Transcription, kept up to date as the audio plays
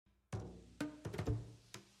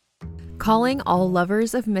Calling all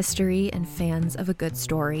lovers of mystery and fans of a good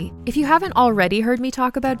story. If you haven't already heard me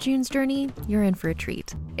talk about June's Journey, you're in for a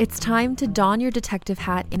treat. It's time to don your detective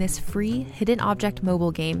hat in this free hidden object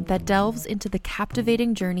mobile game that delves into the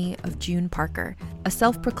captivating journey of June Parker, a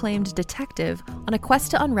self-proclaimed detective on a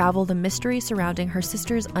quest to unravel the mystery surrounding her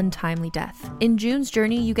sister's untimely death. In June's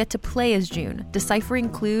Journey, you get to play as June, deciphering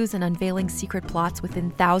clues and unveiling secret plots within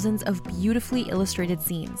thousands of beautifully illustrated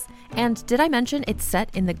scenes. And did I mention it's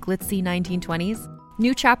set in the glitzy 1920s?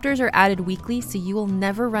 New chapters are added weekly, so you will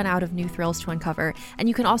never run out of new thrills to uncover, and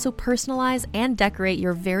you can also personalize and decorate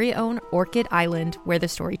your very own Orchid Island where the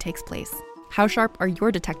story takes place. How sharp are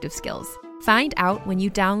your detective skills? Find out when you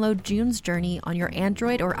download June's Journey on your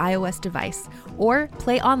Android or iOS device, or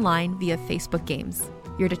play online via Facebook Games.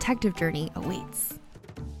 Your detective journey awaits.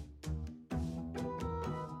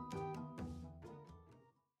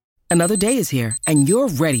 Another day is here, and you're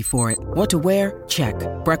ready for it. What to wear? Check.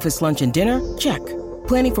 Breakfast, lunch, and dinner? Check.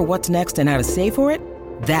 Planning for what's next and how to save for it?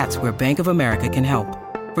 That's where Bank of America can help.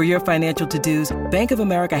 For your financial to-dos, Bank of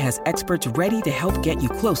America has experts ready to help get you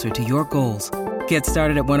closer to your goals. Get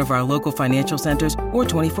started at one of our local financial centers or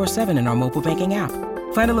 24/7 in our mobile banking app.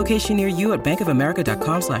 Find a location near you at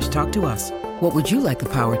bankofamerica.com/talktous. What would you like the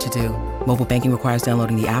power to do? Mobile banking requires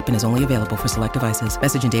downloading the app and is only available for select devices.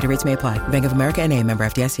 Message and data rates may apply. Bank of America N.A., member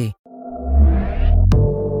FDIC.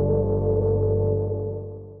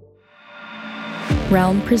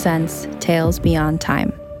 Realm presents Tales Beyond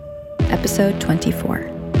Time, Episode 24.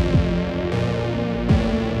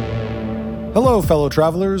 Hello, fellow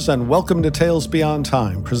travelers, and welcome to Tales Beyond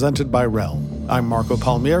Time, presented by Realm. I'm Marco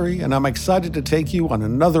Palmieri, and I'm excited to take you on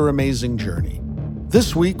another amazing journey.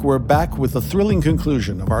 This week, we're back with the thrilling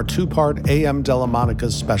conclusion of our two-part A.M. Della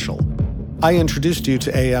Monica's special. I introduced you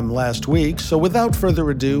to A.M. last week, so without further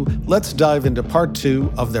ado, let's dive into part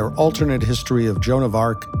 2 of their alternate history of Joan of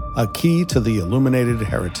Arc, A Key to the Illuminated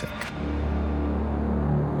Heretic.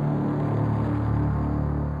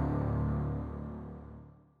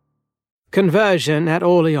 Conversion at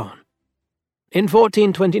Orleans. In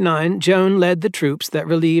 1429, Joan led the troops that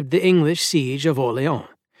relieved the English siege of Orleans.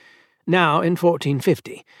 Now, in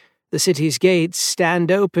 1450, the city's gates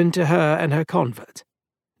stand open to her and her converts.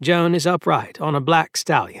 Joan is upright on a black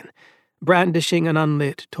stallion, brandishing an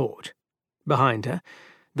unlit torch. Behind her,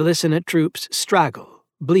 the listener troops straggle,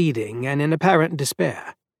 bleeding and in apparent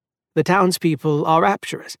despair. The townspeople are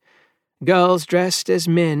rapturous. Girls dressed as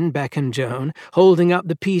men beckon Joan, holding up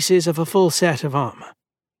the pieces of a full set of armor.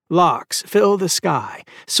 Larks fill the sky,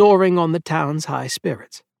 soaring on the town's high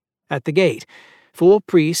spirits. At the gate, 4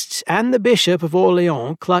 priests and the Bishop of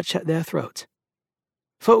Orleans clutch at their throats.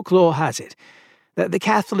 Folklore has it that the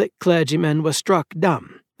Catholic clergymen were struck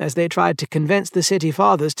dumb as they tried to convince the city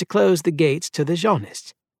fathers to close the gates to the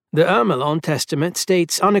Jaunists. The Ermelon Testament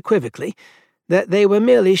states unequivocally that they were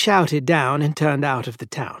merely shouted down and turned out of the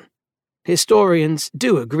town. Historians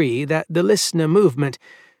do agree that the listener movement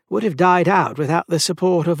would have died out without the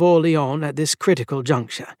support of Orleans at this critical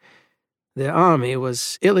juncture. Their army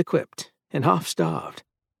was ill-equipped and half-starved.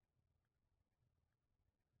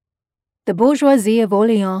 The bourgeoisie of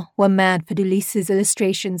Orleans were mad for Dulice's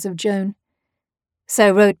illustrations of Joan.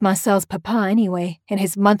 So wrote Marcel's papa anyway, in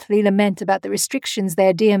his monthly lament about the restrictions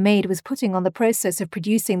their dear maid was putting on the process of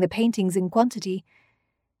producing the paintings in quantity,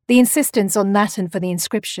 the insistence on Latin for the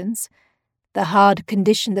inscriptions, the hard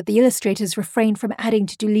condition that the illustrators refrained from adding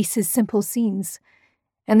to Dulice's simple scenes,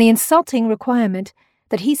 and the insulting requirement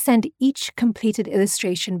that he send each completed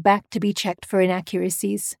illustration back to be checked for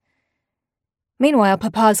inaccuracies. Meanwhile,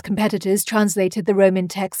 Papa's competitors translated the Roman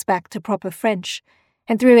text back to proper French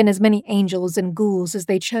and threw in as many angels and ghouls as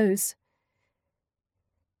they chose.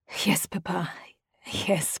 Yes, Papa.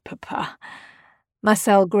 Yes, Papa.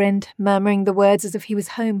 Marcel grinned, murmuring the words as if he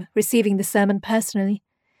was home, receiving the sermon personally.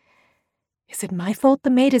 Is it my fault the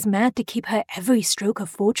maid is mad to keep her every stroke of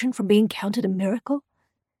fortune from being counted a miracle?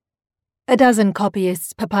 A dozen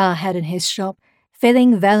copyists Papa had in his shop,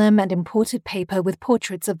 filling vellum and imported paper with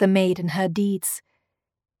portraits of the maid and her deeds.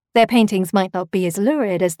 Their paintings might not be as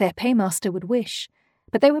lurid as their paymaster would wish,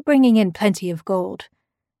 but they were bringing in plenty of gold.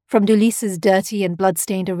 From Dulice's dirty and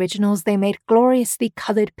blood-stained originals, they made gloriously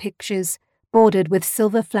coloured pictures, bordered with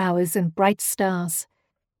silver flowers and bright stars.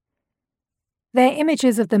 Their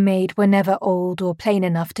images of the maid were never old or plain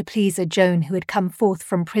enough to please a Joan who had come forth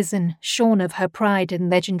from prison, shorn of her pride and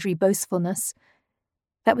legendary boastfulness.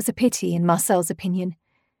 That was a pity, in Marcel's opinion.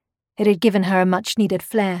 It had given her a much-needed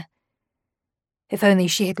flair. If only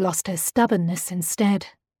she had lost her stubbornness instead.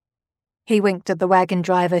 He winked at the wagon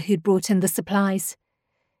driver who'd brought in the supplies.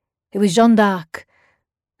 It was Jeanne d'Arc,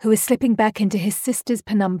 who was slipping back into his sister's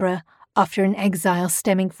penumbra after an exile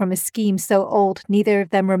stemming from a scheme so old neither of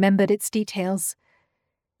them remembered its details.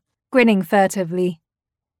 Grinning furtively,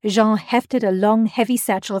 Jean hefted a long, heavy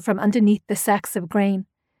satchel from underneath the sacks of grain.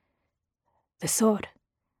 "The sword,"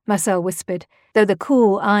 Marcel whispered, though the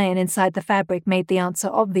cool iron inside the fabric made the answer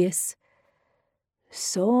obvious.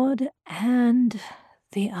 "Sword and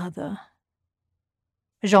the other,"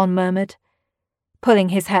 Jean murmured, pulling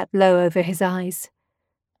his hat low over his eyes.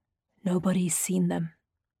 "Nobody's seen them.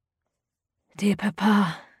 Dear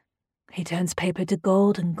Papa, he turns paper to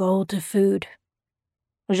gold and gold to food."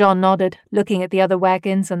 Jean nodded, looking at the other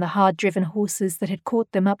wagons and the hard-driven horses that had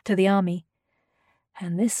caught them up to the army.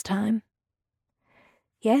 "And this time—"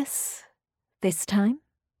 "Yes, this time?"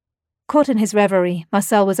 Caught in his reverie,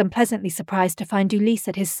 Marcel was unpleasantly surprised to find Dulisse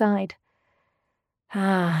at his side.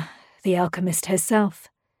 "Ah, the alchemist herself."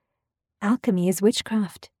 "Alchemy is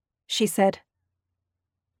witchcraft," she said.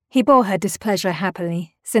 He bore her displeasure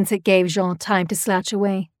happily, since it gave Jean time to slouch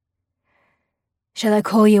away. "Shall I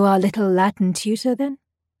call you our little Latin tutor, then?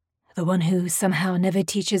 The one who somehow never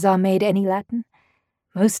teaches our maid any Latin?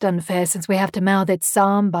 Most unfair, since we have to mouth it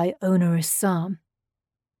psalm by onerous psalm."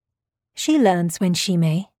 "She learns when she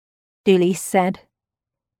may," Dulisse said.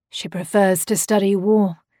 "She prefers to study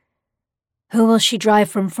war. Who will she drive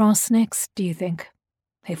from France next, do you think,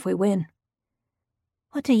 if we win?"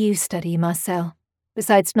 "What do you study, Marcel,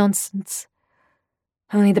 besides nonsense?"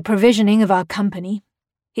 "Only the provisioning of our company."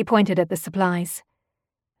 He pointed at the supplies.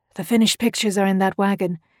 "The finished pictures are in that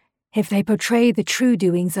wagon. If they portray the true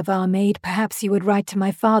doings of our maid, perhaps you would write to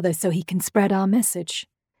my father so he can spread our message."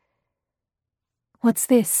 "What's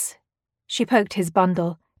this?" She poked his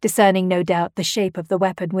bundle, discerning no doubt the shape of the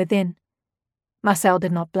weapon within. Marcel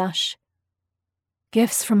did not blush.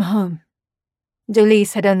 "Gifts from home."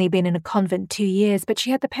 Dulisse had only been in a convent 2 years, but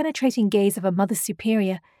she had the penetrating gaze of a mother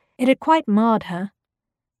superior. It had quite marred her.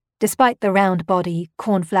 Despite the round body,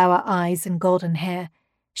 cornflower eyes, and golden hair,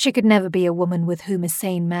 she could never be a woman with whom a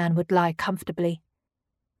sane man would lie comfortably.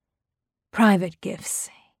 "Private gifts,"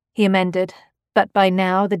 he amended, but by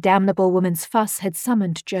now the damnable woman's fuss had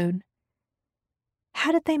summoned Joan.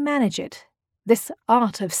 How did they manage it, this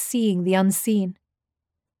art of seeing the unseen?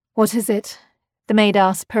 "What is it?" the maid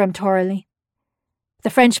asked peremptorily. "The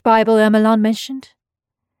French Bible Ermelin mentioned?"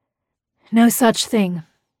 "No such thing,"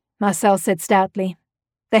 Marcel said stoutly.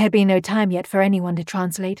 There had been no time yet for anyone to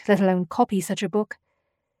translate, let alone copy such a book.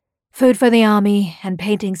 "Food for the army, and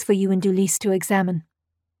paintings for you and Dulisse to examine."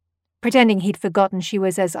 Pretending he'd forgotten she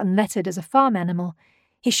was as unlettered as a farm animal,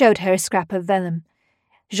 he showed her a scrap of vellum,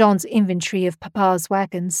 Jean's inventory of Papa's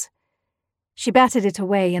wagons. She batted it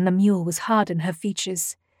away, and the mule was hard in her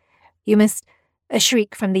features. "You must—" A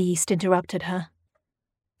shriek from the east interrupted her.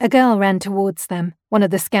 A girl ran towards them, one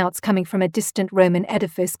of the scouts coming from a distant Roman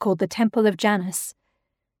edifice called the Temple of Janus.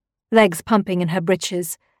 Legs pumping in her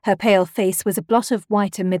breeches, her pale face was a blot of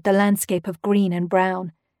white amid the landscape of green and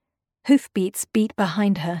brown. Hoofbeats beat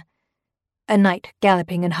behind her. A knight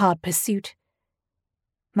galloping in hard pursuit.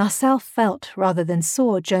 Marcel felt rather than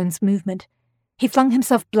saw Joan's movement. He flung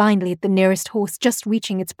himself blindly at the nearest horse, just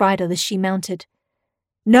reaching its bridle as she mounted.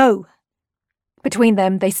 "No!" Between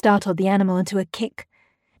them, they startled the animal into a kick.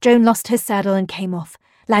 Joan lost her saddle and came off,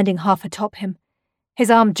 landing half atop him. His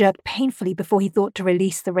arm jerked painfully before he thought to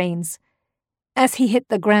release the reins. As he hit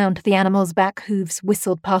the ground, the animal's back hooves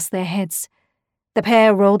whistled past their heads. The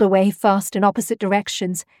pair rolled away fast in opposite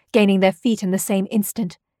directions, gaining their feet in the same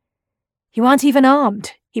instant. "You aren't even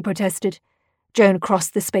armed," he protested. Joan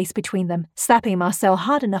crossed the space between them, slapping Marcel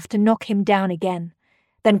hard enough to knock him down again,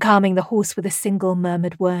 then calming the horse with a single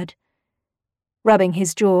murmured word. Rubbing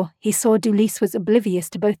his jaw, he saw Dulisse was oblivious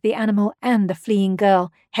to both the animal and the fleeing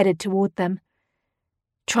girl headed toward them.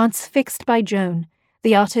 Transfixed by Joan,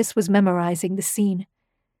 the artist was memorizing the scene.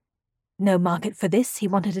 No market for this, he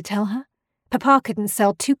wanted to tell her. Papa couldn't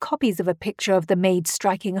sell 2 copies of a picture of the maid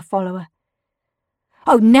striking a follower.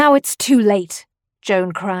 "Oh, now it's too late!"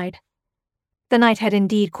 Joan cried. The knight had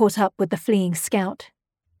indeed caught up with the fleeing scout.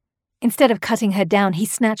 Instead of cutting her down, he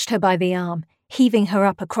snatched her by the arm, heaving her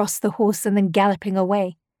up across the horse and then galloping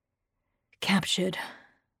away. "Captured,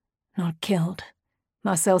 not killed,"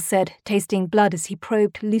 Marcel said, tasting blood as he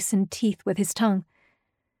probed loosened teeth with his tongue.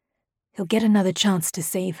 "He'll get another chance to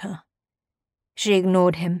save her." She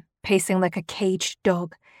ignored him, pacing like a caged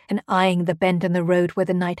dog and eyeing the bend in the road where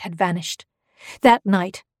the knight had vanished. "That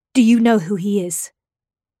knight, do you know who he is?"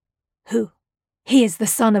 "Who?" "He is the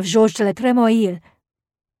son of Georges de la Trémoille."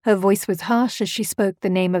 Her voice was harsh as she spoke the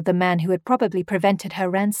name of the man who had probably prevented her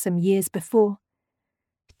ransom years before.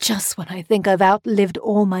 "Just when I think I've outlived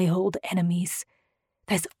all my old enemies.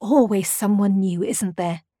 There's always someone new, isn't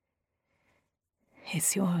there?"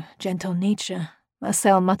 It's your gentle nature,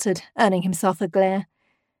 Marcel muttered, earning himself a glare.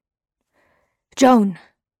 Joan!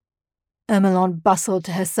 Ermelon bustled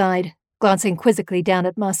to her side, glancing quizzically down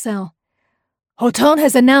at Marcel. Horton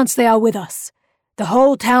has announced they are with us. The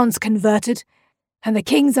whole town's converted, and the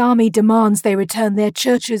king's army demands they return their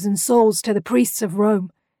churches and souls to the priests of Rome.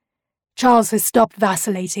 Charles has stopped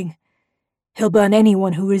vacillating. He'll burn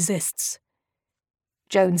anyone who resists.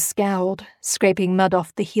 Joan scowled, scraping mud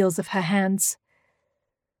off the heels of her hands.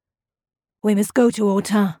 We must go to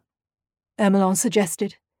Autun, Ermelon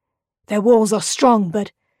suggested. Their walls are strong,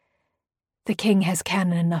 but the king has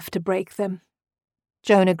cannon enough to break them.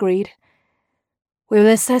 Joan agreed. We will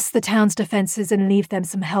assess the town's defences and leave them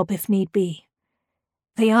some help if need be.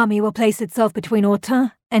 The army will place itself between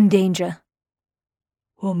Autun and danger.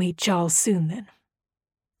 We'll meet Charles soon, then.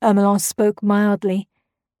 Ermelon spoke mildly,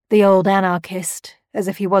 the old anarchist, as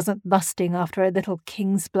if he wasn't lusting after a little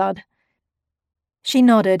king's blood. She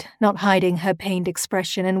nodded, not hiding her pained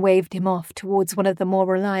expression, and waved him off towards one of the more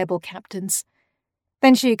reliable captains.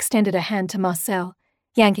 Then she extended a hand to Marcel,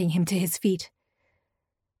 yanking him to his feet.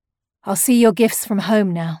 I'll see your gifts from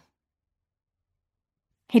home now.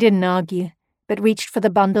 He didn't argue, but reached for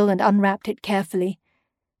the bundle and unwrapped it carefully.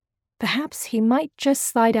 Perhaps he might just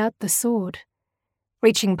slide out the sword.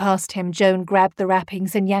 Reaching past him, Joan grabbed the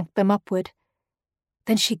wrappings and yanked them upward.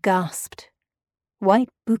 Then she gasped. White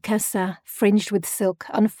boucassa, fringed with silk,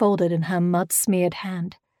 unfolded in her mud-smeared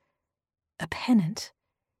hand. A pennant.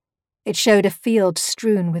 It showed a field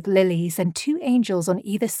strewn with lilies and 2 angels on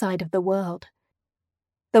either side of the world.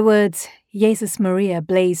 The words Jesus Maria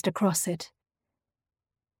blazed across it.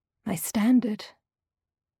 My standard.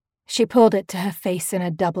 She pulled it to her face in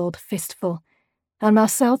a doubled fistful, and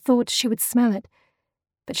Marcel thought she would smell it,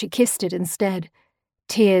 but she kissed it instead,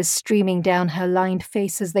 tears streaming down her lined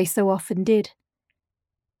face as they so often did.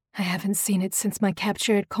 I haven't seen it since my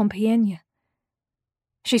capture at Compiègne.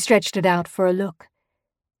 She stretched it out for a look.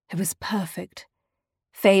 It was perfect,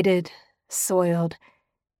 faded, soiled,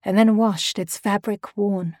 and then washed, its fabric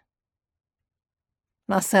worn.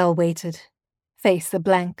 Marcel waited, face a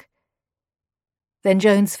blank. Then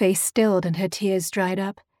Joan's face stilled and her tears dried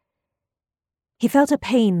up. He felt a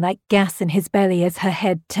pain like gas in his belly as her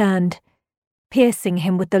head turned, piercing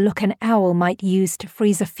him with the look an owl might use to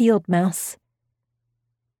freeze a field mouse.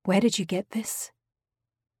 Where did you get this?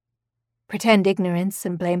 Pretend ignorance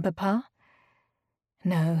and blame Papa?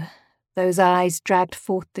 No, those eyes dragged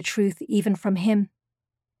forth the truth even from him.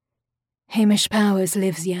 Hamish Powers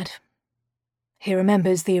lives yet. He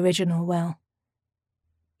remembers the original well.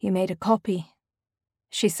 You made a copy,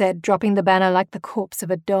 she said, dropping the banner like the corpse of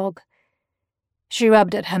a dog. She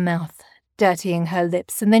rubbed at her mouth, dirtying her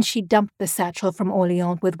lips, and then she dumped the satchel from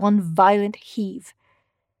Orléans with one violent heave.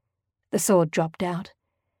 The sword dropped out.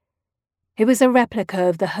 It was a replica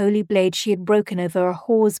of the holy blade she had broken over a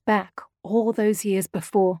whore's back all those years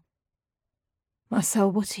before. Marcel,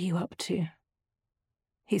 what are you up to?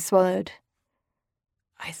 He swallowed.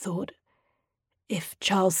 I thought, if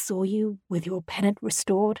Charles saw you with your pennant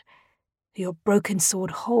restored, your broken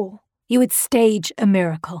sword whole, you would stage a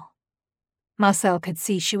miracle. Marcel could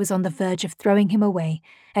see she was on the verge of throwing him away,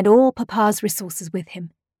 and all Papa's resources with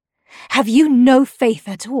him. Have you no faith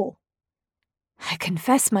at all? I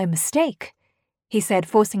confess my mistake, he said,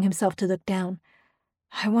 forcing himself to look down.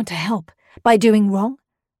 I want to help. By doing wrong?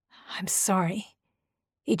 I'm sorry.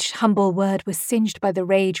 Each humble word was singed by the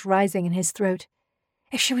rage rising in his throat.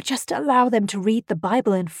 If she would just allow them to read the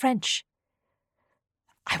Bible in French.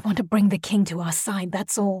 I want to bring the king to our side,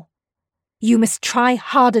 that's all. You must try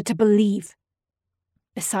harder to believe.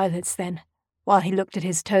 A silence then, while he looked at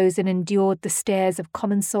his toes and endured the stares of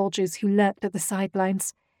common soldiers who lurked at the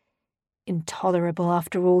sidelines. Intolerable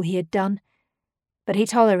after all he had done, but he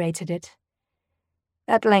tolerated it.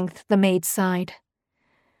 At length the maid sighed.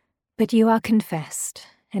 But you are confessed,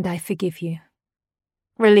 and I forgive you.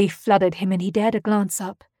 Relief flooded him, and he dared a glance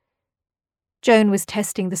up. Joan was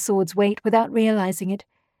testing the sword's weight without realizing it,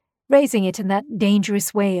 raising it in that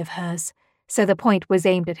dangerous way of hers, so the point was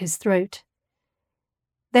aimed at his throat.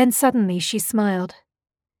 Then suddenly she smiled.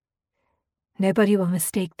 Nobody will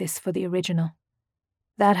mistake this for the original.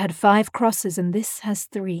 That had 5 crosses and this has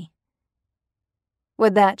 3.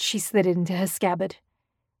 With that, she slid it into her scabbard.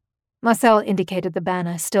 Marcel indicated the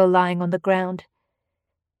banner still lying on the ground.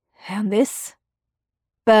 And this?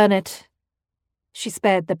 Burn it. She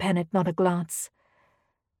spared the pennant not a glance.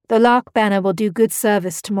 The Lark banner will do good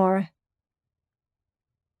service tomorrow.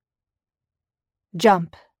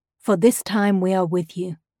 Jump, for this time we are with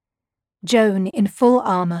you. Joan, in full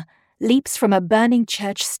armour, leaps from a burning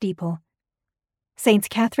church steeple. Saints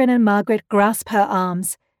Catherine and Margaret grasp her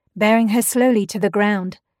arms, bearing her slowly to the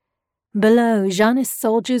ground. Below, Jeanne's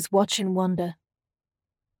soldiers watch in wonder.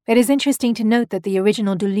 It is interesting to note that the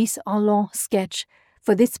original Dulis Allon sketch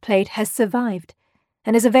for this plate has survived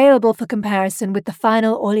and is available for comparison with the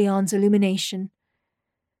final Orléans illumination.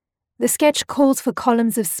 The sketch calls for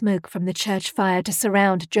columns of smoke from the church fire to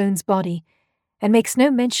surround Joan's body and makes no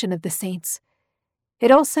mention of the saints. It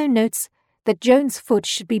also notes that Joan's foot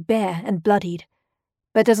should be bare and bloodied,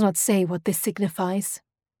 but does not say what this signifies.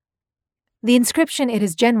 The inscription, it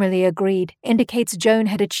is generally agreed, indicates Joan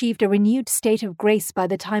had achieved a renewed state of grace by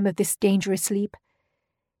the time of this dangerous leap.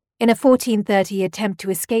 In a 1430 attempt to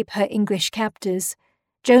escape her English captors,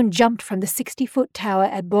 Joan jumped from the 60-foot tower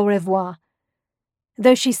at Beaurevoir.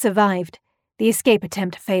 Though she survived, the escape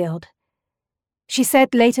attempt failed. She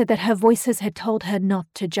said later that her voices had told her not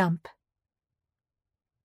to jump.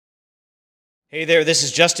 Hey there, this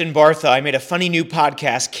is Justin Bartha. I made a funny new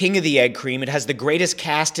podcast, King of the Egg Cream. It has the greatest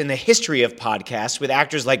cast in the history of podcasts with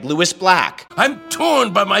actors like Louis Black. I'm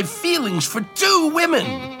torn by my feelings for two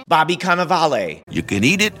women. Bobby Cannavale. You can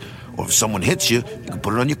eat it, or if someone hits you, you can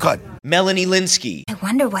put it on your cut. Melanie Linsky. I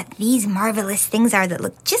wonder what these marvelous things are that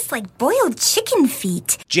look just like boiled chicken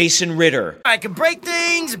feet. Jason Ritter. I can break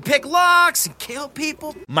things and pick locks and kill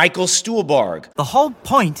people. Michael Stuhlbarg. The whole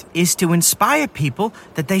point is to inspire people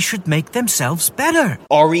that they should make themselves better.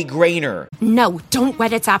 Ari Grainer. No, don't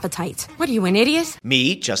whet its appetite. What are you, an idiot?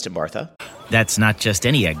 Me, Justin Bartha. That's not just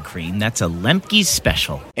any egg cream, that's a Lemke's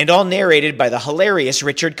special. And all narrated by the hilarious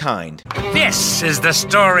Richard Kind. This is the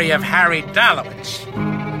story of Harry Dalowitz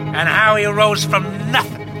and how he rose from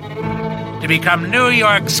nothing to become New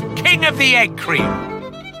York's King of the Egg Cream.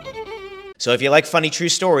 So if you like funny true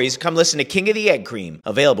stories, come listen to King of the Egg Cream,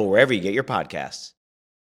 available wherever you get your podcasts.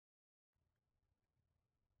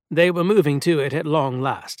 They were moving to it at long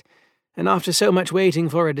last, and after so much waiting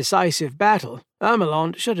for a decisive battle,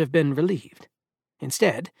 Ermolond should have been relieved.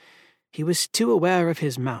 Instead, he was too aware of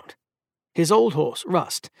his mount. His old horse,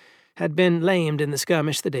 Rust, had been lamed in the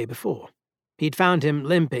skirmish the day before. He'd found him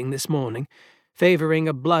limping this morning, favoring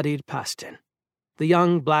a bloodied pastin. The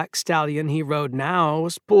young black stallion he rode now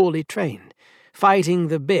was poorly trained, fighting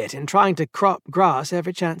the bit and trying to crop grass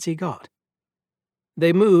every chance he got.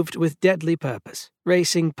 They moved with deadly purpose,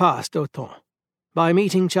 racing past Auton. By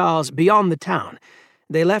meeting Charles beyond the town,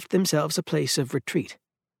 they left themselves a place of retreat.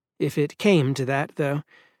 If it came to that, though,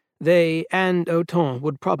 they and Auton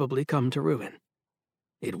would probably come to ruin.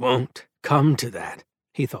 It won't come to that,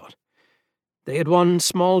 he thought. They had won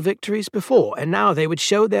small victories before, and now they would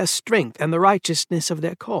show their strength and the righteousness of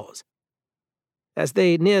their cause. As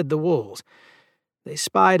they neared the walls, they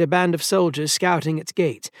spied a band of soldiers scouting its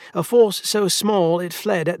gates, a force so small it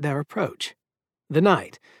fled at their approach. The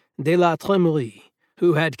knight, de la Trémouille,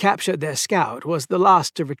 who had captured their scout, was the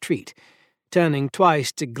last to retreat, turning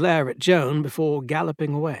twice to glare at Joan before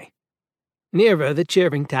galloping away. Nearer the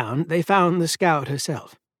cheering town, they found the scout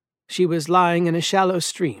herself. She was lying in a shallow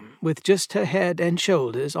stream, with just her head and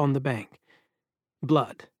shoulders on the bank.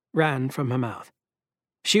 Blood ran from her mouth.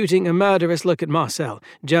 Shooting a murderous look at Marcel,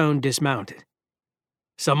 Joan dismounted.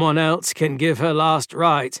 "Someone else can give her last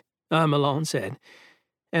rites," Ermolond said,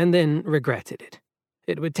 and then regretted it.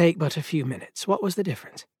 It would take but a few minutes. What was the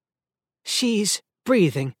difference? "She's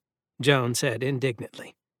breathing," Joan said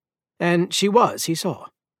indignantly. And she was, he saw.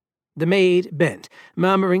 The maid bent,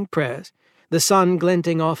 murmuring prayers, the sun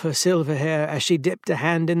glinting off her silver hair as she dipped a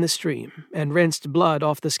hand in the stream and rinsed blood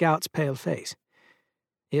off the scout's pale face.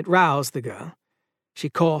 It roused the girl. She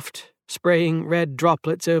coughed, spraying red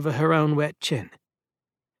droplets over her own wet chin.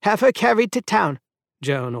 "Have her carried to town,"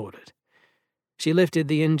 Joan ordered. She lifted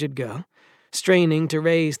the injured girl, straining to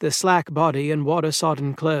raise the slack body and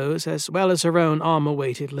water-sodden clothes as well as her own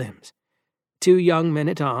armor-weighted limbs. 2 young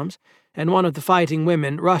men-at-arms and one of the fighting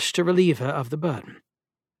women rushed to relieve her of the burden.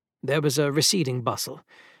 There was a receding bustle,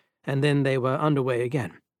 and then they were underway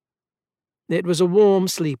again. It was a warm,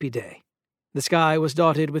 sleepy day. The sky was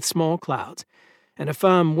dotted with small clouds, and a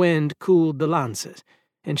firm wind cooled the lancers,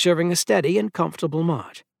 ensuring a steady and comfortable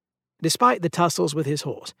march. Despite the tussles with his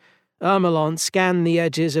horse, Ermolond scanned the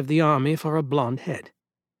edges of the army for a blonde head.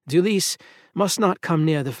 Dulis must not come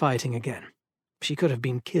near the fighting again. She could have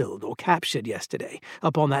been killed or captured yesterday,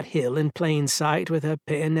 up on that hill in plain sight with her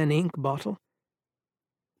pen and ink bottle.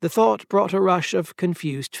 The thought brought a rush of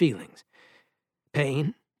confused feelings.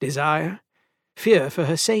 Pain, desire, fear for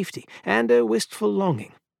her safety, and a wistful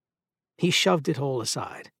longing. He shoved it all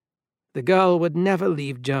aside. The girl would never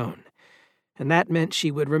leave Joan, and that meant she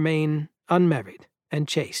would remain unmarried and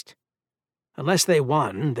chaste. Unless they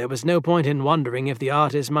won, there was no point in wondering if the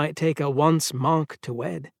artist might take a once monk to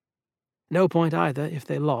wed. No point either if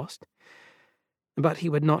they lost. But he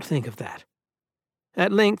would not think of that.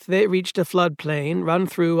 At length they reached a floodplain run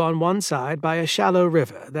through on one side by a shallow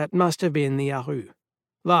river that must have been the Arue.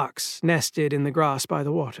 Larks nested in the grass by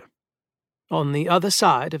the water. On the other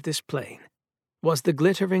side of this plain was the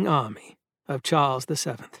glittering army of Charles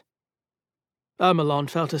VII. Ermelon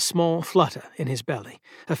felt a small flutter in his belly,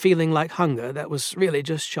 a feeling like hunger that was really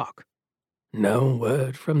just shock. No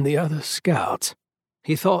word from the other scouts,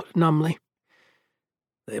 he thought numbly.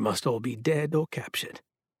 They must all be dead or captured.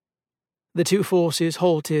 The two forces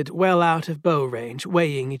halted well out of bow range,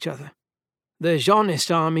 weighing each other. The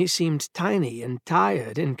Jaunist army seemed tiny and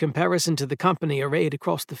tired in comparison to the company arrayed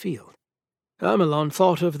across the field. Ermelon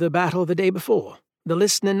thought of the battle the day before, the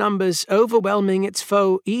listener numbers overwhelming its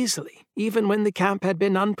foe easily, even when the camp had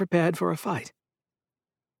been unprepared for a fight.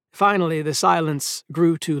 Finally, the silence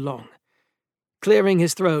grew too long. Clearing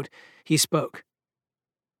his throat, he spoke.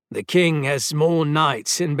 "The king has more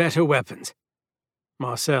knights and better weapons."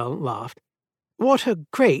 Marcel laughed. "What a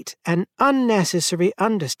great and unnecessary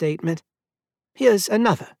understatement. Here's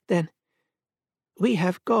another, then." "We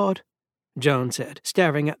have God," Joan said,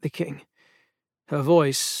 staring at the king. Her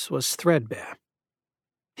voice was threadbare.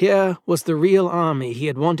 Here was the real army he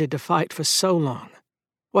had wanted to fight for so long.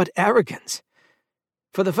 What arrogance!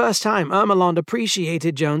 For the first time, Ermelon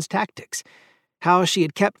appreciated Joan's tactics, how she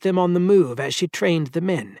had kept them on the move as she trained the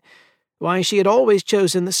men, why she had always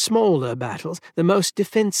chosen the smaller battles, the most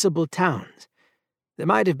defensible towns. There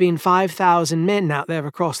might have been 5,000 men out there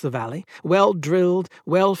across the valley, well-drilled,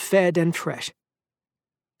 well-fed and fresh.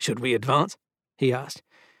 "Should we advance?" he asked.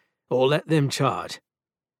 "Or let them charge?"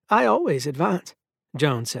 "I always advance,"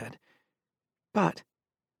 Joan said. "But—"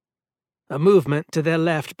 A movement to their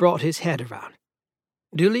left brought his head around.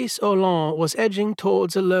 Dulis Orlan was edging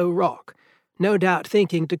towards a low rock, no doubt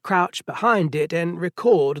thinking to crouch behind it and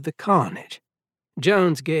record the carnage.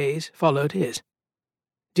 Joan's gaze followed his.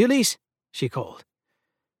 "Dulis," she called.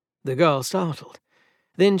 The girl startled.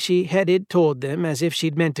 Then she headed toward them as if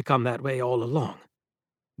she'd meant to come that way all along.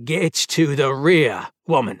 "Get to the rear,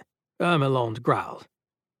 woman," Ermelon growled.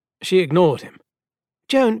 She ignored him.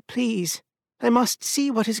 "Joan, please. I must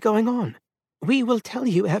see what is going on. We will tell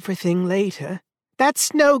you everything later."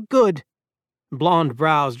 "That's no good." Blonde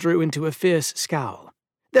brows drew into a fierce scowl.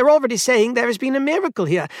 "They're already saying there has been a miracle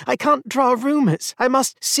here. I can't draw rumors. I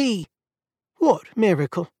must see." "What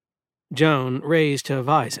miracle?" Joan raised her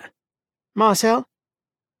visor. "Marcel?"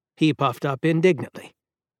 He puffed up indignantly.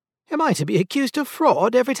 "Am I to be accused of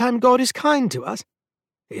fraud every time God is kind to us?"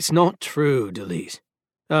 "It's not true, Dulis,"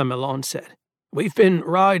 Ermelon said. "We've been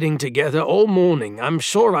riding together all morning. I'm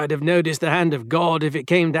sure I'd have noticed the hand of God if it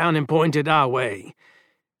came down and pointed our way.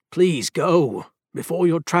 Please go, before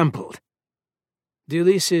you're trampled."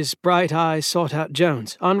 Dulis's bright eyes sought out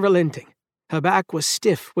Joan's, unrelenting. Her back was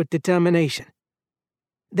stiff with determination.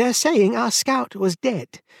 "They're saying our scout was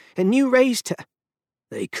dead, and you raised her."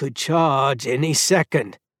 "They could charge any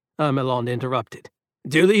second," Ermelon interrupted.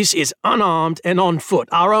 "Dulis is unarmed and on foot.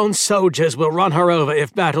 Our own soldiers will run her over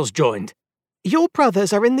if battle's joined." "Your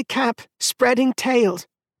brothers are in the camp, spreading tales,"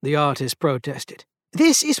 the artist protested.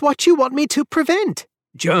 "This is what you want me to prevent."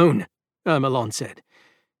 "Joan," Ermelon said.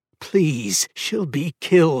 "Please, she'll be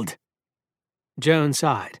killed." Joan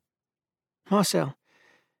sighed. "Marcel,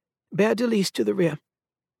 bear Dulis to the rear.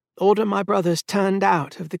 Order my brothers turned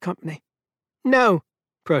out of the company." "No,"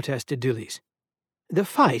 protested Dulis. "The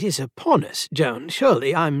fight is upon us, Joan.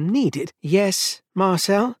 Surely I'm needed." "Yes,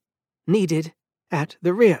 Marcel, needed at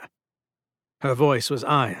the rear." Her voice was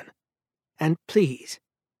iron. "And please,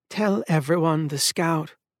 tell everyone the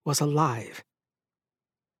scout was alive."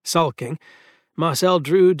 Sulking, Marcel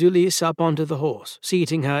drew Dulis up onto the horse,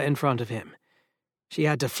 seating her in front of him. She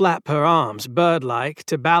had to flap her arms, bird-like,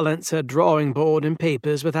 to balance her drawing board and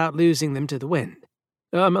papers without losing them to the wind.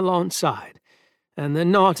 Ermelon sighed, and the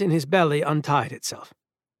knot in his belly untied itself.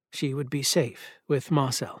 She would be safe with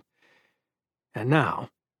Marcel. And now,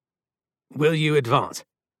 "Will you advance?"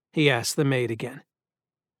 he asked the maid again.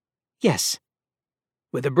 "Yes."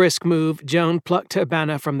 With a brisk move, Joan plucked her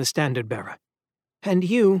banner from the standard-bearer. "And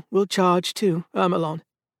you will charge too, Ermelon,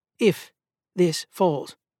 if this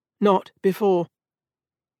falls, not before."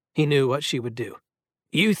 He knew what she would do.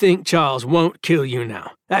 "You think Charles won't kill you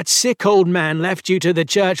now? That sick old man left you to the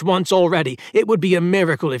church once already. It would be a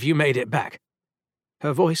miracle if you made it back."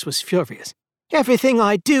 Her voice was furious. "Everything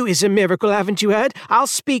I do is a miracle, haven't you heard? I'll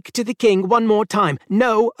speak to the king one more time.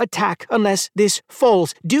 No attack unless this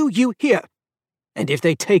falls. Do you hear? And if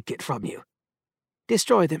they take it from you,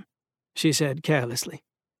 destroy them," she said carelessly.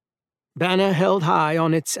 Banner held high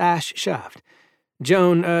on its ash shaft,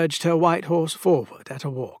 Joan urged her white horse forward at a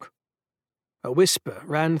walk. A whisper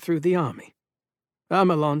ran through the army.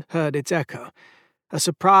 Ermelond heard its echo, a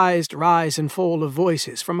surprised rise and fall of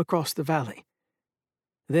voices from across the valley.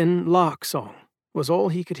 Then lark song was all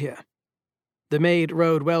he could hear. The maid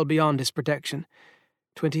rode well beyond his protection.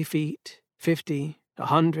 20 feet, 50,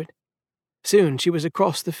 100. Soon she was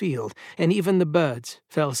across the field, and even the birds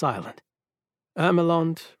fell silent.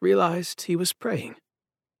 Ermelond realized he was praying.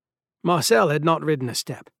 Marcel had not ridden a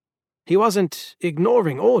step. He wasn't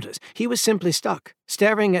ignoring orders. He was simply stuck,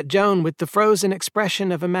 staring at Joan with the frozen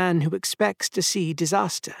expression of a man who expects to see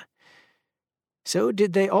disaster. So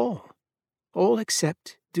did they all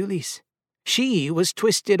except Dulisse. She was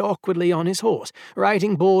twisted awkwardly on his horse,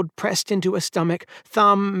 writing board pressed into her stomach,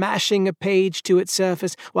 thumb mashing a page to its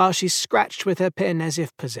surface while she scratched with her pen as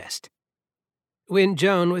if possessed. When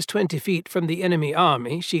Joan was 20 feet from the enemy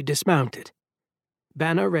army, she dismounted.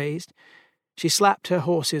 Banner raised, she slapped her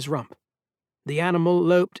horse's rump. The animal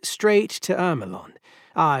loped straight to Ermelond,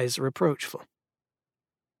 eyes reproachful.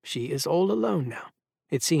 She is all alone now,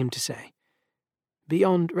 it seemed to say.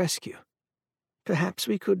 Beyond rescue. Perhaps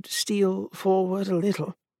we could steal forward a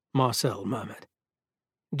little, Marcel murmured.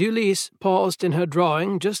 Dulisse paused in her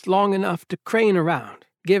drawing just long enough to crane around,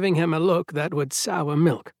 giving him a look that would sour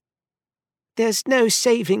milk. There's no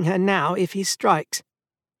saving her now if he strikes.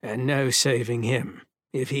 And no saving him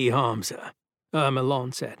if he harms her,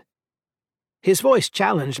 Ermelond said. His voice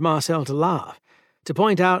challenged Marcel to laugh, to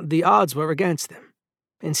point out the odds were against them.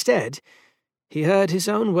 Instead, he heard his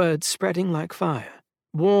own words spreading like fire,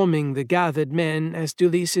 warming the gathered men as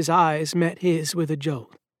Dulisse's eyes met his with a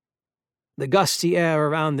jolt. The gusty air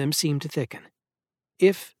around them seemed to thicken.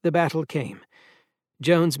 If the battle came,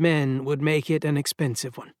 Joan's men would make it an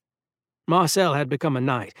expensive one. Marcel had become a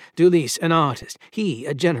knight, Dulisse an artist, he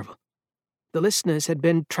a general. The listeners had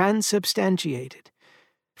been transubstantiated,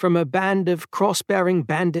 from a band of cross-bearing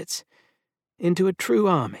bandits into a true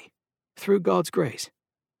army, through God's grace.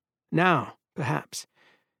 Now, perhaps,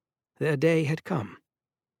 their day had come.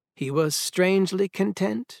 He was strangely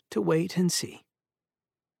content to wait and see.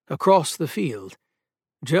 Across the field,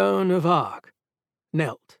 Joan of Arc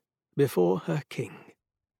knelt before her king.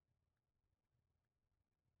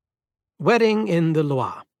 Wedding in the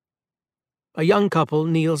Loire. A young couple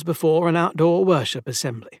kneels before an outdoor worship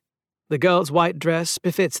assembly. The girl's white dress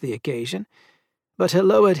befits the occasion, but her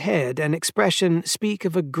lowered head and expression speak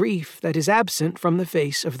of a grief that is absent from the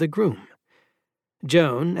face of the groom.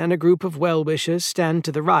 Joan and a group of well-wishers stand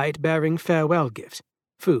to the right bearing farewell gifts,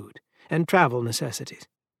 food, and travel necessities.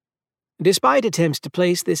 Despite attempts to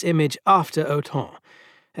place this image after Auton,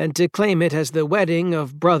 and to claim it as the wedding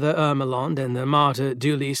of brother Ermelond and the martyr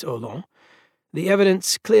Dulisse Olon, the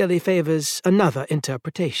evidence clearly favors another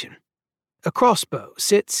interpretation. A crossbow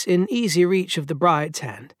sits in easy reach of the bride's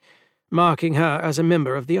hand, marking her as a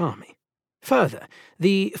member of the army. Further,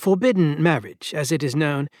 the forbidden marriage, as it is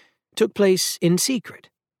known, took place in secret,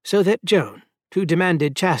 so that Joan, who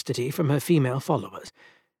demanded chastity from her female followers,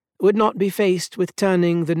 would not be faced with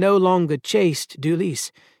turning the no longer chaste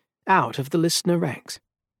Dulisse out of the listener ranks.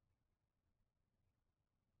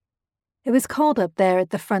 It was cold up there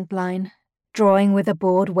at the front line, drawing with a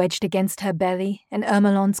board wedged against her belly and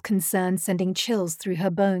Ermelond's concern sending chills through her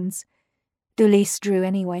bones. Dulisse drew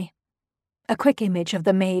anyway. A quick image of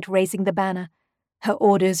the maid raising the banner, her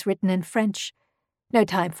orders written in French. No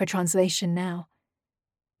time for translation now.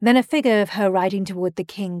 Then a figure of her riding toward the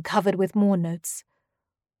king covered with more notes.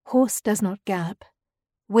 Horse does not gallop.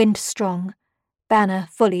 Wind strong. Banner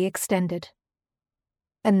fully extended.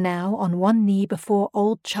 And now on one knee before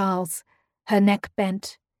old Charles, her neck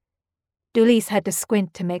bent. Dulisse had to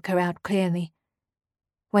squint to make her out clearly.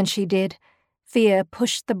 When she did, fear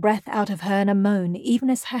pushed the breath out of her in a moan even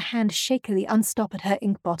as her hand shakily unstopped her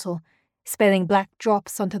ink bottle, spilling black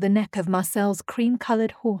drops onto the neck of Marcel's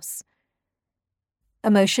cream-coloured horse. A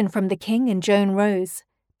motion from the king and Joan rose,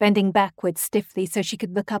 bending backward stiffly so she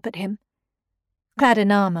could look up at him. Clad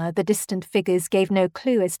in armour, the distant figures gave no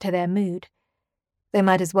clue as to their mood. They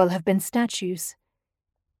might as well have been statues.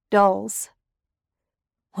 Dolls.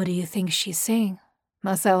 "What do you think she's saying?"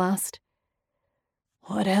 Marcel asked.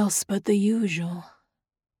 "What else but the usual?"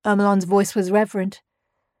 Ermelond's voice was reverent.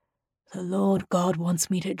 "The Lord God wants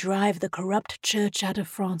me to drive the corrupt church out of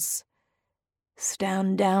France.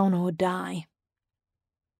 Stand down or die."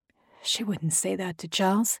 "She wouldn't say that to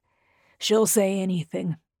Charles." "She'll say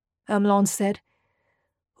anything," Ermelond said.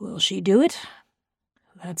 "Will she do it?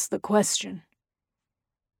 That's the question."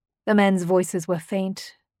 The men's voices were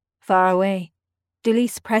faint, far away.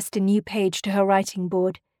 Dulisse pressed a new page to her writing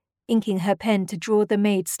board, inking her pen to draw the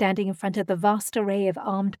maid standing in front of the vast array of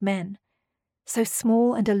armed men, so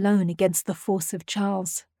small and alone against the force of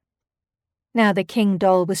Charles. Now the king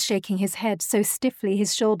doll was shaking his head so stiffly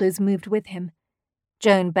his shoulders moved with him.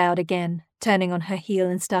 Joan bowed again, turning on her heel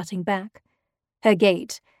and starting back. Her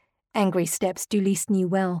gait, angry steps Dulice knew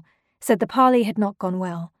well, said the parley had not gone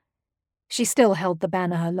well. She still held the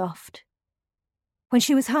banner aloft. When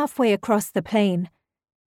she was halfway across the plain,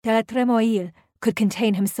 de la Trémoille could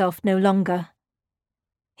contain himself no longer.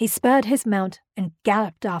 He spurred his mount and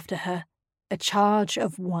galloped after her, a charge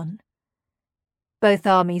of 1. Both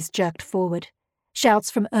armies jerked forward. Shouts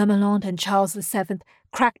from Ermeland and Charles VII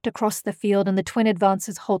cracked across the field, and the twin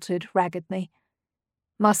advances halted raggedly.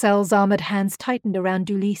 Marcel's armoured hands tightened around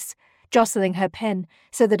Dulice, jostling her pen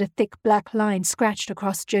so that a thick black line scratched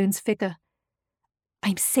across Joan's figure.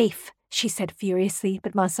 "I'm safe," she said furiously,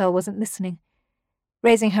 but Marcel wasn't listening.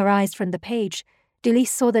 Raising her eyes from the page,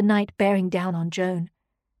 Dulice saw the knight bearing down on Joan.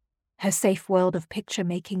 Her safe world of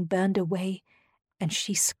picture-making burned away, and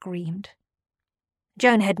she screamed.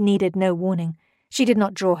 Joan had needed no warning. She did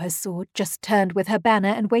not draw her sword, just turned with her banner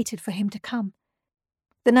and waited for him to come.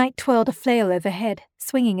 The knight twirled a flail overhead,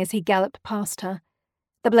 swinging as he galloped past her.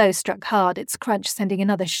 The blow struck hard, its crunch sending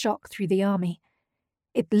another shock through the army.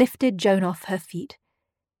 It lifted Joan off her feet.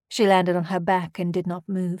 She landed on her back and did not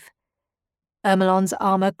move. Ermeland's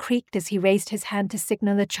armour creaked as he raised his hand to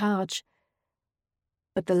signal a charge.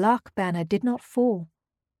 But the lark banner did not fall.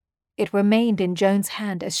 It remained in Joan's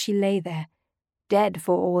hand as she lay there, dead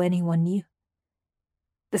for all anyone knew.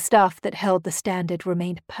 The staff that held the standard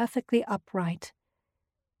remained perfectly upright.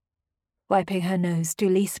 Wiping her nose,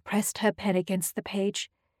 Dulice pressed her pen against the page.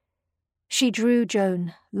 She drew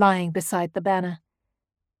Joan, lying beside the banner.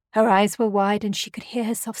 Her eyes were wide and she could hear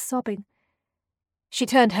herself sobbing. She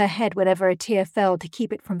turned her head whenever a tear fell to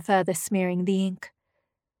keep it from further smearing the ink.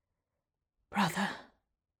 "Brother,"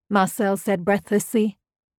 Marcel said breathlessly,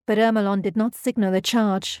 but Ermeland did not signal a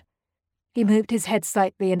charge. He moved his head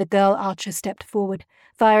slightly and a girl archer stepped forward,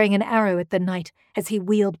 firing an arrow at the knight as he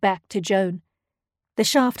wheeled back to Joan. The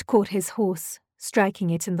shaft caught his horse, striking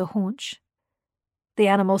it in the haunch. The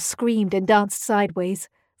animal screamed and danced sideways,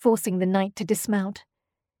 forcing the knight to dismount.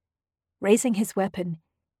 Raising his weapon,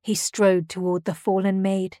 he strode toward the fallen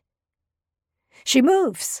maid. "She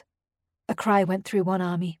moves!" A cry went through one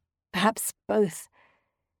army, perhaps both.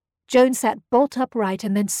 Joan sat bolt upright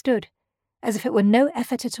and then stood, as if it were no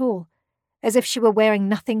effort at all, as if she were wearing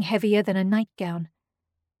nothing heavier than a nightgown.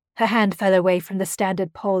 Her hand fell away from the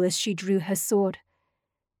standard pole as she drew her sword.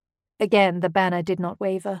 Again the banner did not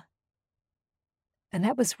waver. And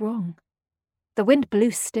that was wrong. The wind blew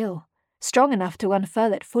still, strong enough to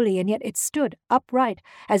unfurl it fully, and yet it stood upright,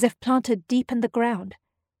 as if planted deep in the ground.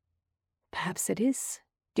 Perhaps it is,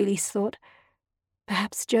 Dulice thought.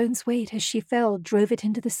 Perhaps Joan's weight as she fell drove it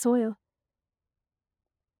into the soil.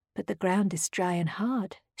 "But the ground is dry and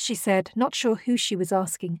hard," she said, not sure who she was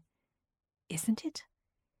asking. "Isn't it?"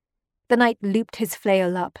 The knight looped his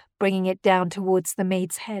flail up, bringing it down towards the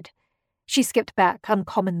maid's head. She skipped back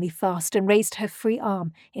uncommonly fast and raised her free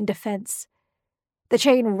arm in defense. The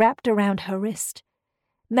chain wrapped around her wrist.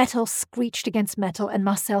 Metal screeched against metal, and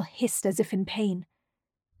Marcel hissed as if in pain.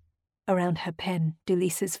 Around her pen,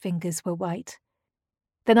 Dulice's fingers were white.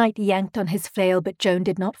 The knight yanked on his flail, but Joan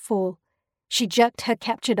did not fall. She jerked her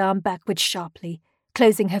captured arm backward sharply,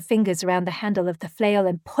 closing her fingers around the handle of the flail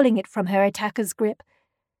and pulling it from her attacker's grip.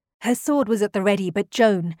 Her sword was at the ready, but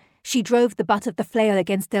Joan, she drove the butt of the flail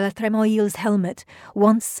against de la Trémoille's helmet,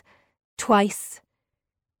 once, twice.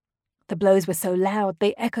 The blows were so loud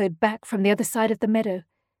they echoed back from the other side of the meadow.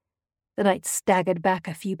 The knight staggered back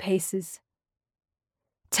a few paces.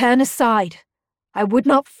 "Turn aside! I would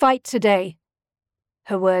not fight today!"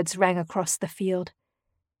 Her words rang across the field.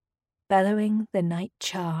 Bellowing, the knight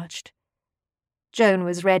charged. Joan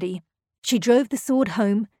was ready. She drove the sword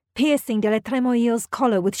home, piercing de la Trémoille's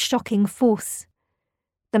collar with shocking force.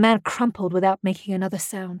 The man crumpled without making another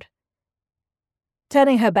sound.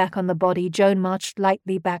 Turning her back on the body, Joan marched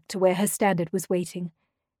lightly back to where her standard was waiting.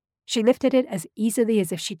 She lifted it as easily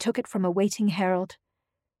as if she took it from a waiting herald.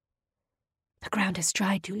 "The ground is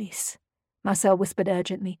dry, Dulice," Marcel whispered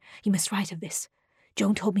urgently. "You must write of this.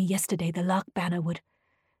 Joan told me yesterday the lark banner would—"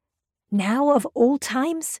 "Now of all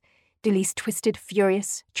times?" Dulice twisted,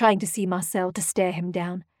 furious, trying to see Marcel to stare him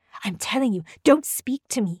down. "I'm telling you, don't speak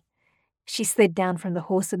to me." She slid down from the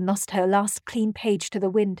horse and lost her last clean page to the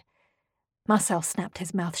wind. Marcel snapped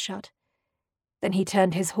his mouth shut. Then he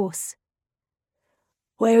turned his horse.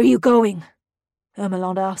 "Where are you going?"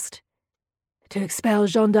 Ermeland asked. "To expel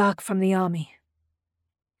Jeanne d'Arc from the army."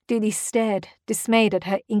 Dulice stared, dismayed at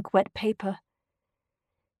her ink-wet paper.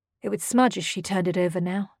 It would smudge as she turned it over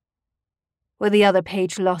now. With the other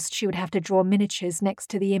page lost, she would have to draw miniatures next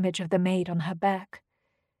to the image of the maid on her back.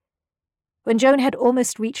 When Joan had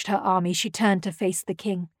almost reached her army, she turned to face the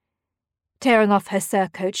king. Tearing off her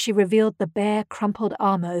surcoat, she revealed the bare, crumpled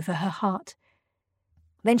armor over her heart.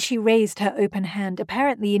 Then she raised her open hand,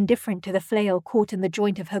 apparently indifferent to the flail caught in the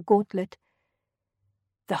joint of her gauntlet.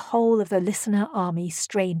 The whole of the listener army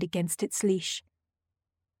strained against its leash.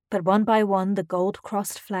 But one by one, the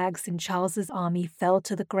gold-crossed flags in Charles's army fell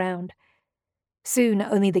to the ground. Soon,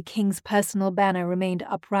 only the king's personal banner remained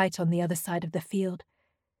upright on the other side of the field.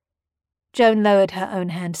 Joan lowered her own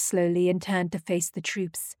hand slowly and turned to face the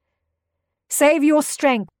troops. "Save your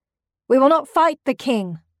strength! We will not fight the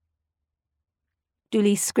king!"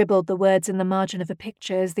 Dulis scribbled the words in the margin of a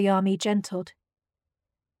picture as the army gentled.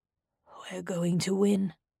 "We're going to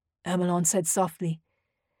win," Ermelon said softly.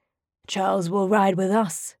 "Charles will ride with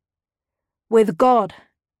us." "With God,"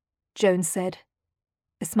 Joan said.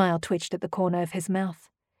 A smile twitched at the corner of his mouth.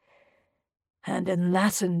 "And in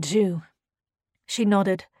Latin, too." She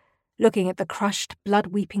nodded, looking at the crushed,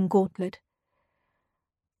 blood-weeping gauntlet.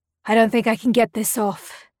 "I don't think I can get this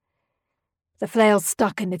off. The flail's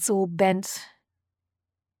stuck and it's all bent."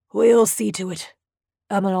 "We'll see to it."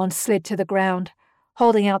 Ermelon slid to the ground,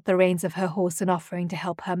 holding out the reins of her horse and offering to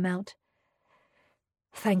help her mount.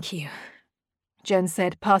 "Thank you," Joan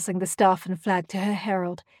said, passing the staff and flag to her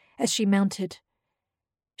herald as she mounted.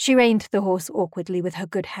 She reined the horse awkwardly with her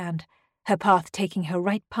good hand, her path taking her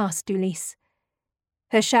right past Dulis.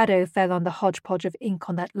 Her shadow fell on the hodgepodge of ink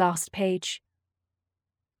on that last page.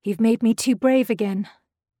 "You've made me too brave again,"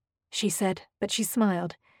 she said, but she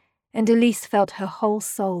smiled, and Dulis felt her whole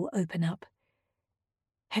soul open up.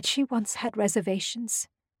 Had she once had reservations?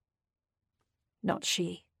 Not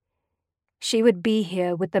she. She would be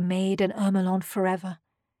here with the maid and Ermelon forever.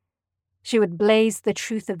 She would blaze the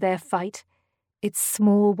truth of their fight, its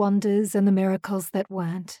small wonders and the miracles that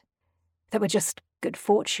weren't, that were just good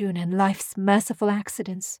fortune and life's merciful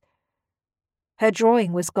accidents. Her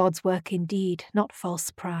drawing was God's work indeed, not false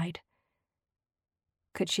pride.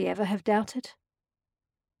 Could she ever have doubted?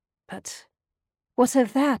 But what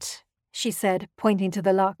of that? She said, pointing to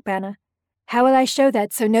the lark banner. How will I show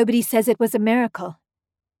that so nobody says it was a miracle?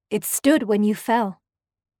 It stood when you fell.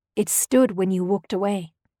 It stood when you walked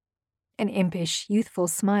away. An impish, youthful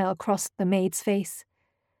smile crossed the maid's face.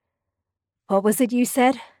 What was it you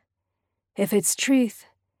said? If it's truth,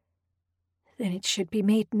 then it should be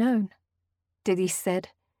made known, Dulis said.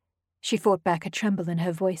 She fought back a tremble in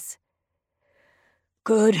her voice.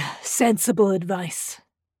 Good, sensible advice,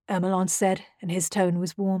 Ermelon said, and his tone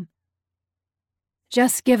was warm.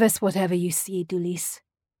 Just give us whatever you see, Dulis.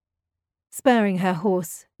 Spurring her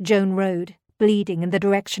horse, Joan rode, bleeding in the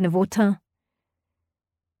direction of Autun.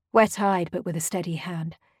 Wet-eyed but with a steady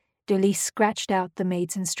hand, Dulis scratched out the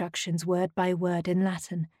maid's instructions word by word in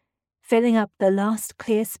Latin, filling up the last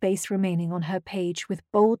clear space remaining on her page with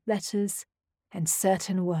bold letters and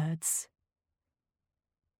certain words.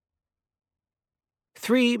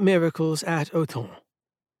 3 miracles at Autun.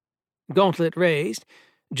 Gauntlet raised,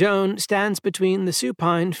 Joan stands between the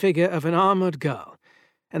supine figure of an armored girl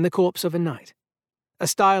and the corpse of a knight. A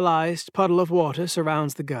stylized puddle of water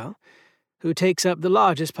surrounds the girl, who takes up the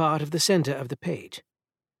largest part of the center of the page.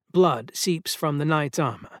 Blood seeps from the knight's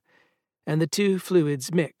armor, and the two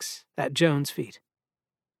fluids mix at Joan's feet.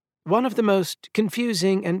 One of the most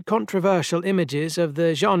confusing and controversial images of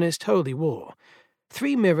the Joanist Holy War,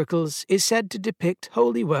 3 Miracles is said to depict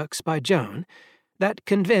holy works by Joan that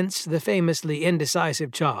convinced the famously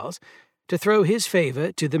indecisive Charles to throw his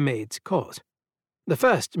favor to the maid's cause. The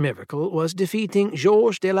first miracle was defeating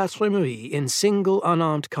Georges de la Trémouille in single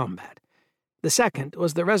unarmed combat. The second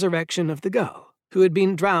was the resurrection of the girl, who had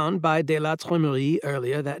been drowned by de la Trémouille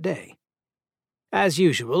earlier that day. As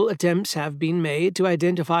usual, attempts have been made to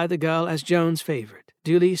identify the girl as Joan's favorite,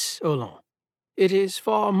 Dulis Aulon. It is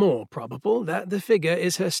far more probable that the figure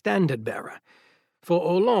is her standard-bearer, for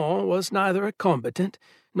Aulon was neither a combatant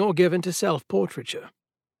nor given to self-portraiture.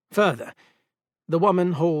 Further, the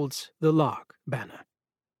woman holds the lark banner.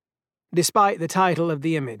 Despite the title of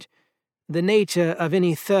the image, the nature of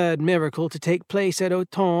any third miracle to take place at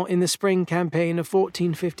Autun in the spring campaign of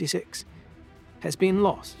 1456 has been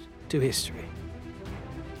lost to history.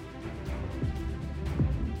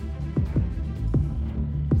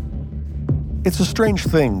 It's a strange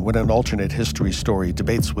thing when an alternate history story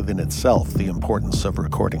debates within itself the importance of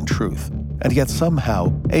recording truth, and yet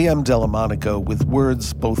somehow A.M. Dellamonico, with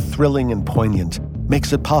words both thrilling and poignant,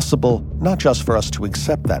 makes it possible not just for us to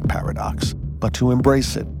accept that paradox, but to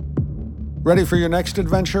embrace it. Ready for your next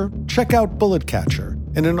adventure? Check out Bullet Catcher.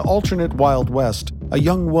 In an alternate Wild West, a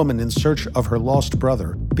young woman in search of her lost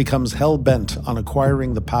brother becomes hell-bent on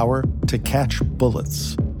acquiring the power to catch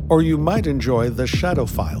bullets. Or you might enjoy The Shadow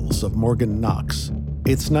Files of Morgan Knox.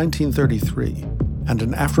 It's 1933, and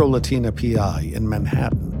an Afro-Latina PI in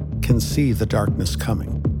Manhattan can see the darkness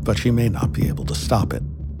coming, but she may not be able to stop it.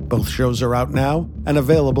 Both shows are out now and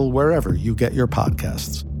available wherever you get your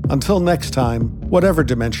podcasts. Until next time, whatever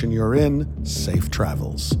dimension you're in, safe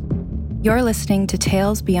travels. You're listening to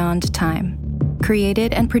Tales Beyond Time,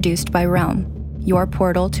 created and produced by Realm, your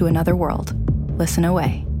portal to another world. Listen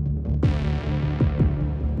away.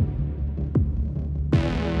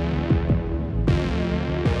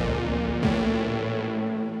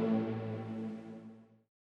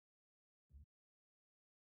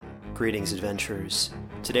 Greetings, adventurers.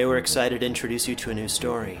 Today we're excited to introduce you to a new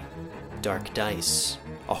story, Dark Dice,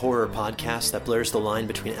 a horror podcast that blurs the line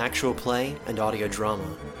between actual play and audio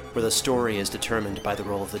drama, where the story is determined by the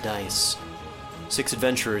roll of the dice. 6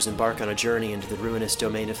 adventurers embark on a journey into the ruinous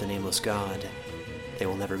domain of the Nameless God. They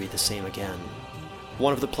will never be the same again.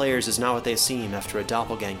 One of the players is not what they seem after a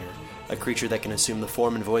doppelganger, a creature that can assume the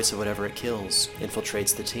form and voice of whatever it kills,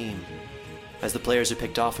 infiltrates the team. As the players are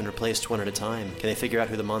picked off and replaced one at a time, can they figure out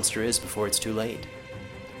who the monster is before it's too late?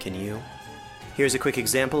 Can you? Here's a quick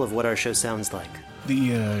example of what our show sounds like.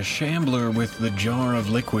 The shambler with the jar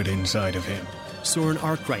of liquid inside of him. Soren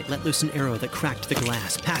Arkwright let loose an arrow that cracked the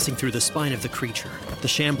glass, passing through the spine of the creature. The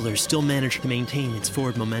shambler still managed to maintain its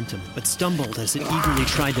forward momentum, but stumbled as it eagerly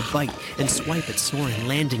tried to bite and swipe at Soren,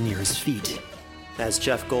 landing near his feet. As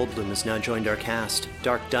Jeff Goldblum has now joined our cast,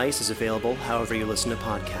 Dark Dice is available however you listen to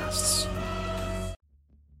podcasts.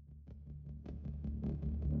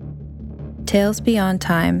 Tales Beyond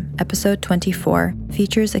Time, Episode 24,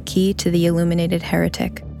 features a key to the Illuminated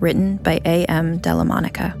Heretic, written by A.M. Della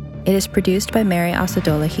Monica. It is produced by Mary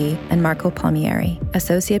Asadolahi and Marco Palmieri,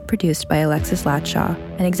 associate produced by Alexis Latshaw,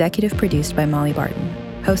 and executive produced by Molly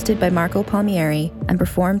Barton. Hosted by Marco Palmieri and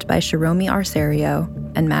performed by Shiromi Arcerio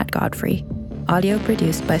and Matt Godfrey. Audio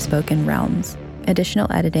produced by Spoken Realms.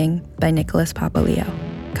 Additional editing by Nicholas Papaleo.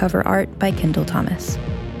 Cover art by Kendall Thomas.